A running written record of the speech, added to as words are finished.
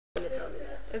told me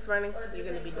that. It's running. You're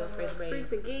gonna be doing Freaks Babies.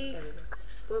 Freaks and Geeks.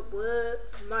 What?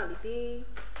 Marlee D.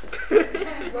 I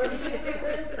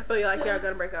feel like y'all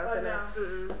gonna break out tonight.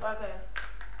 No.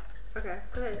 Okay,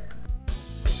 go ahead.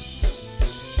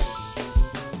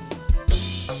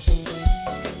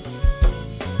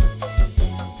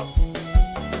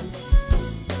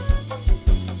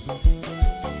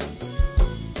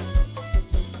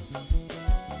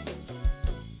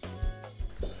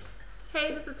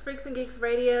 Hey, this is Freaks and Geeks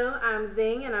Radio. I'm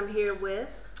Zing, and I'm here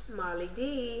with Marlee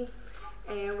D.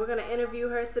 And we're going to interview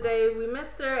her today. We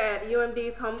missed her at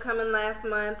UMD's homecoming last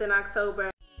month in October.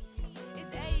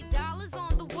 It's $8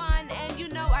 on the one, and you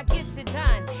know I gets it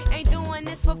done. Ain't doing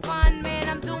this for fun, man,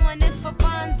 I'm doing this for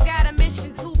fun. Got a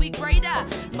mission to be greater.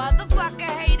 Motherfucker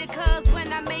hater, cause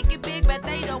when I make it big, but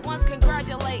they the ones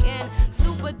congratulating.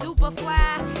 Super duper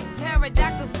fly,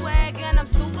 pterodactyl swag, and I'm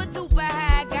super duper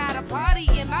high. Got a party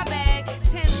in my bag,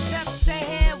 10 steps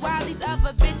ahead while these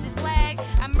other bitches lag.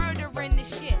 I'm murdering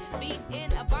this shit, beat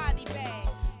in a body bag.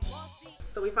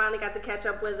 So we finally got to catch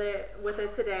up with her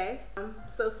today.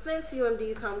 So since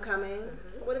UMD's homecoming,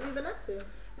 what have you been up to?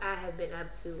 I have been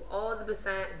up to all the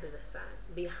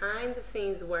behind the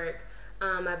scenes work.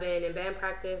 I've been in band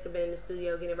practice, I've been in the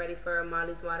studio getting ready for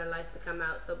Marlee's Modern Life to come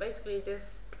out. So basically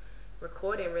just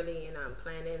recording really, and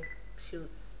planning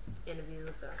shoots,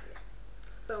 interviews. So, yeah.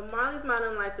 So Marlee's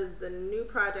Modern Life is the new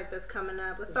project that's coming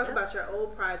up. Let's talk about your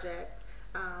old project,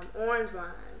 Orange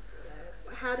Line. Yes.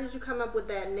 How did you come up with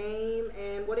that name,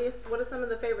 and what are some of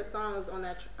the favorite songs on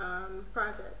that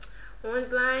project?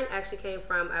 Orange Line actually came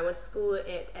from, I went to school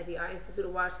at the Art Institute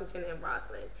of Washington in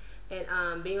Roslyn.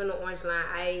 And being on the Orange Line,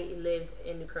 I lived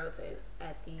in New Carrollton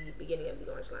at the beginning of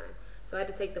the Orange Line. So I had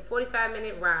to take the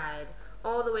 45-minute ride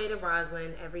all the way to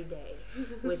Roslyn every day,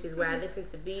 which is where I listened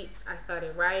to beats. I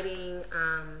started writing.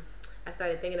 I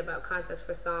started thinking about concepts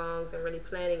for songs and really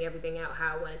planning everything out,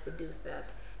 how I wanted to do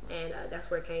stuff. And that's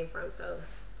where it came from, so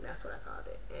that's what I called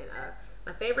it. And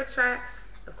my favorite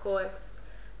tracks, of course,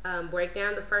 Break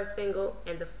Down, the first single,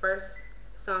 and the first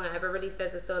song I ever released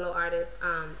as a solo artist.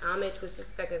 Homage was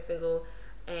just the second single,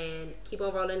 and Keep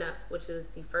On Rolling Up, which was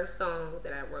the first song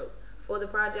that I wrote for the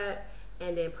project,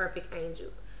 and then Perfect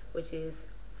Angel, which is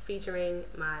featuring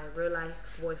my real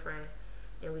life boyfriend,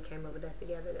 and we came up with that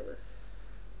together, and it was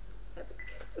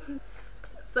epic.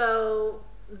 So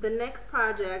the next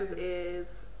project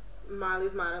is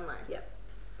Marlee's Modern Life. Yep.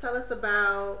 Tell us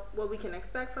about what we can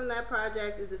expect from that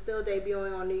project. Is it still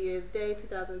debuting on New Year's Day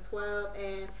 2012?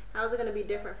 And how is it going to be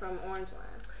different from Orange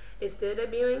Line? It's still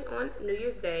debuting on New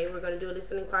Year's Day. We're going to do a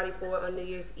listening party for it on New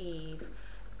Year's Eve.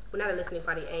 Well, not a listening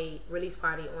party, a release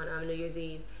party on New Year's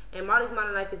Eve. And Marlee's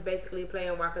Modern Life is basically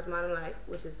playing Walker's Modern Life,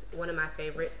 which is one of my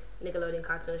favorite Nickelodeon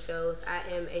cartoon shows. I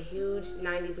am a huge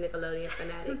 90s Nickelodeon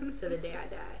fanatic to the day I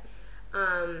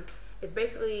die. It's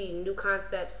basically new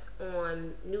concepts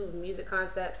on new music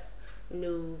concepts,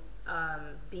 new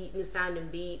new sounding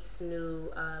beats,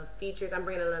 new features. I'm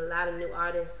bringing a lot of new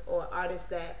artists, or artists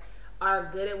that are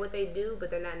good at what they do,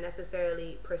 but they're not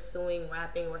necessarily pursuing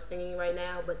rapping or singing right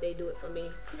now, but they do it for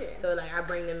me. Yeah. So like I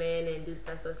bring them in and do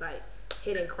stuff. So it's like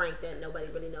hidden crank that nobody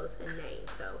really knows a name.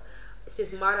 So it's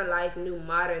just modern life, new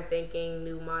modern thinking,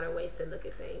 new modern ways to look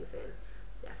at things, and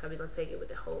that's how we're gonna take it with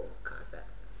the whole concept.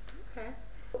 Okay.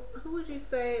 Who would you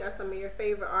say are some of your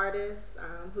favorite artists?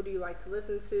 Who do you like to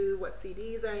listen to? What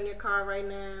CDs are in your car right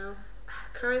now?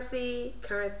 Currency,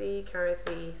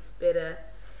 Spitta.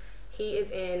 He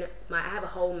is in I have a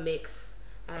whole mix.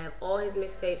 I have all his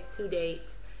mixtapes to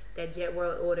date. That Jet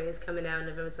World Order is coming out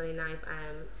November 29th.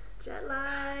 Jet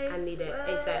Life. I need that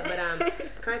ASAP.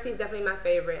 But Currency is definitely my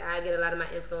favorite. I get a lot of my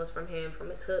influence from him, from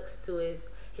his hooks to his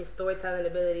storytelling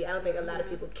ability. I don't think a lot of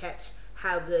people catch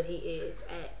how good he is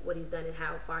at what he's done and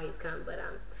how far he's come. But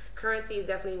Currency is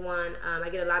definitely one. I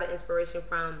get a lot of inspiration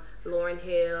from Lauryn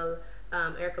Hill,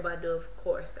 Erykah Badu, of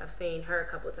course. I've seen her a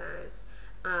couple times.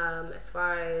 As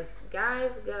far as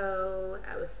guys go,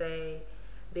 I would say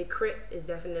Big Crit is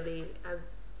definitely, I've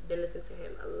been listening to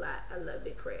him a lot. I love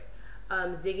Big Crit.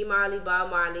 Ziggy Marley,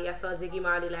 Bob Marley. I saw Ziggy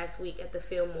Marley last week at the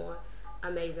Fillmore.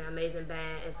 Amazing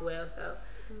band as well. So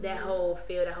that whole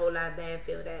feel, that whole live band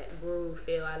feel, that groove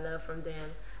feel, I love from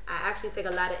them. I actually take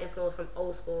a lot of influence from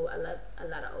old school. I love a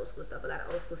lot of old school stuff, a lot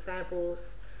of old school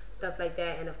samples, stuff like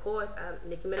that. And of course,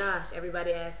 Nicki Minaj.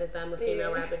 Everybody asks, since I'm a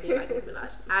female rapper, do you like Nicki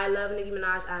Minaj? I love Nicki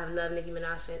Minaj. I have loved Nicki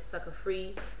Minaj since Sucker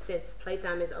Free, since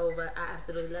Playtime is over. I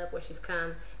absolutely love where she's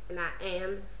come, and I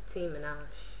am Team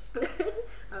Minaj.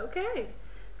 Okay.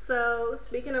 So,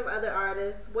 speaking of other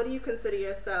artists, what do you consider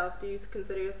yourself? Do you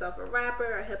consider yourself a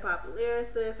rapper, a hip-hop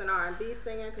lyricist, an R&B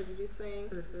singer? Because you do sing.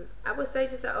 I would say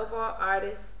just an overall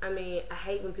artist. I mean, I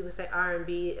hate when people say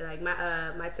R&B. Like,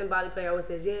 my Timbali player always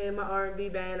says, yeah, my R&B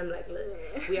band. I'm like,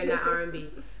 look, we are not R&B.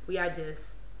 We are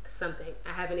just something.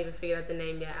 I haven't even figured out the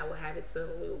name yet. I will have it soon.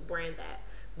 We will brand that.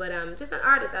 But just an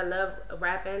artist. I love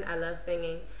rapping. I love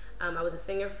singing. I was a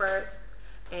singer first.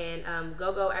 And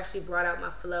Go-Go actually brought out my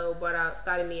flow,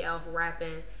 started me off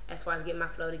rapping as far as getting my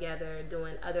flow together,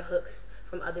 doing other hooks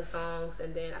from other songs,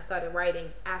 and then I started writing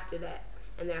after that,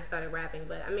 and then I started rapping.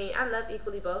 But I mean, I love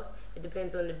equally both. It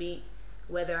depends on the beat,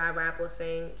 whether I rap or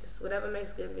sing, just whatever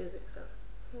makes good music. So.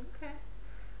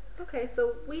 Okay,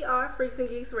 so we are Freaks and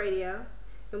Geeks Radio,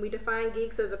 and we define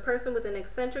geeks as a person with an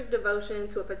eccentric devotion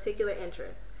to a particular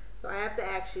interest. So I have to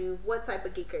ask you, what type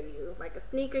of geek are you? Like a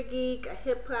sneaker geek, a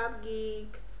hip-hop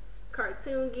geek,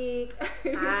 cartoon geek?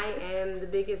 I am the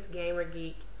biggest gamer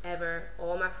geek ever.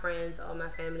 All my friends, all my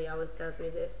family always tells me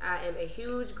this. I am a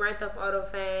huge Grand Theft Auto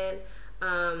fan.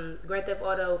 Grand Theft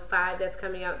Auto 5 that's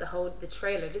coming out, the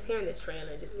trailer, just hearing the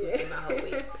trailer just boosted my whole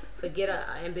week. Forget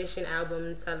an Ambition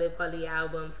album, Talib Kweli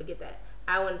album, forget that.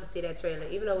 I wanted to see that trailer.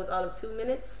 Even though it was all of 2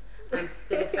 minutes, I'm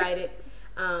still excited.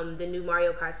 The new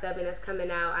Mario Kart 7 that's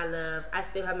coming out, I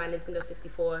still have my Nintendo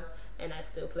 64 and I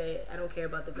still play it. I don't care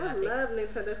about the graphics. I love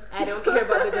Nintendo 64. I don't care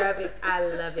about the graphics. I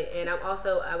love it. And I'm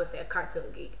also, I would say, a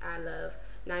cartoon geek. I love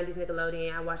 90s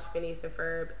Nickelodeon. I watch Phineas and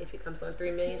Ferb if it comes on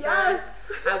 3 million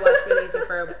times. I watch Phineas and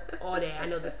Ferb all day. I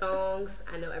know the songs.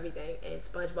 I know everything. And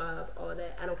SpongeBob, all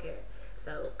that. I don't care.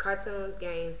 So cartoons,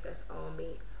 games, that's all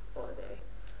me all day.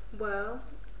 Well,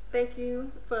 thank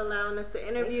you for allowing us to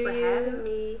interview you. Thanks for having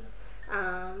me.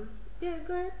 Yeah,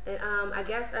 go ahead. And I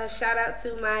guess a shout out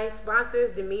to my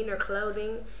sponsors, Demeanor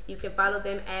Clothing. You can follow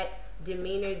them at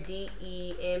Demeanor,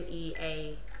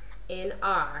 DEMEANR.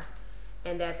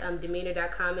 And that's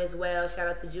Demeanor.com as well. Shout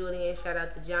out to Julian, shout out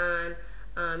to John.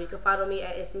 You can follow me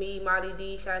at It's Me, Marlee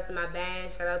D. Shout out to my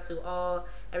band. Shout out to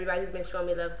everybody who's been showing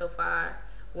me love so far.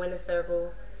 Winner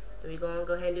Circle. We're going to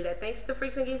go ahead and do that. Thanks to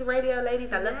Freaks and Geeks Radio,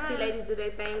 ladies. I love to see ladies do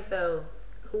their thing. So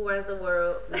who runs the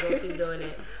world? We're going to keep doing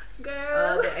it.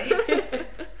 Girl. All day.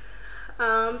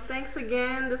 Thanks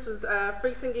again. This is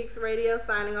Freaks and Geeks Radio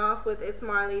signing off with It's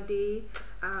Marlee D.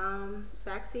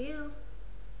 Back to you.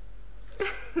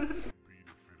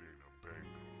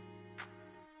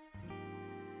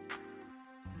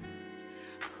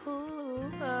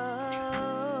 Ooh,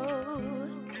 oh,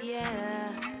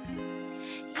 yeah.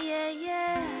 Yeah,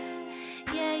 yeah.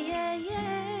 Yeah, yeah,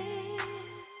 yeah.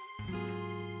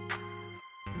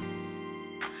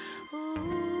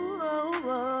 Ooh, oh,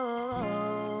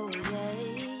 oh, yeah,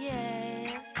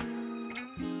 yeah.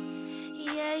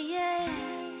 Yeah, yeah.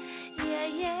 Yeah,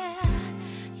 yeah.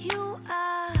 You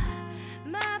are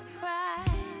my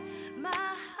pride, my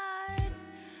heart,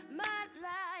 my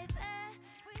life,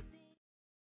 everything.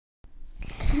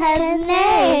 'Cause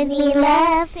nerds we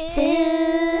love to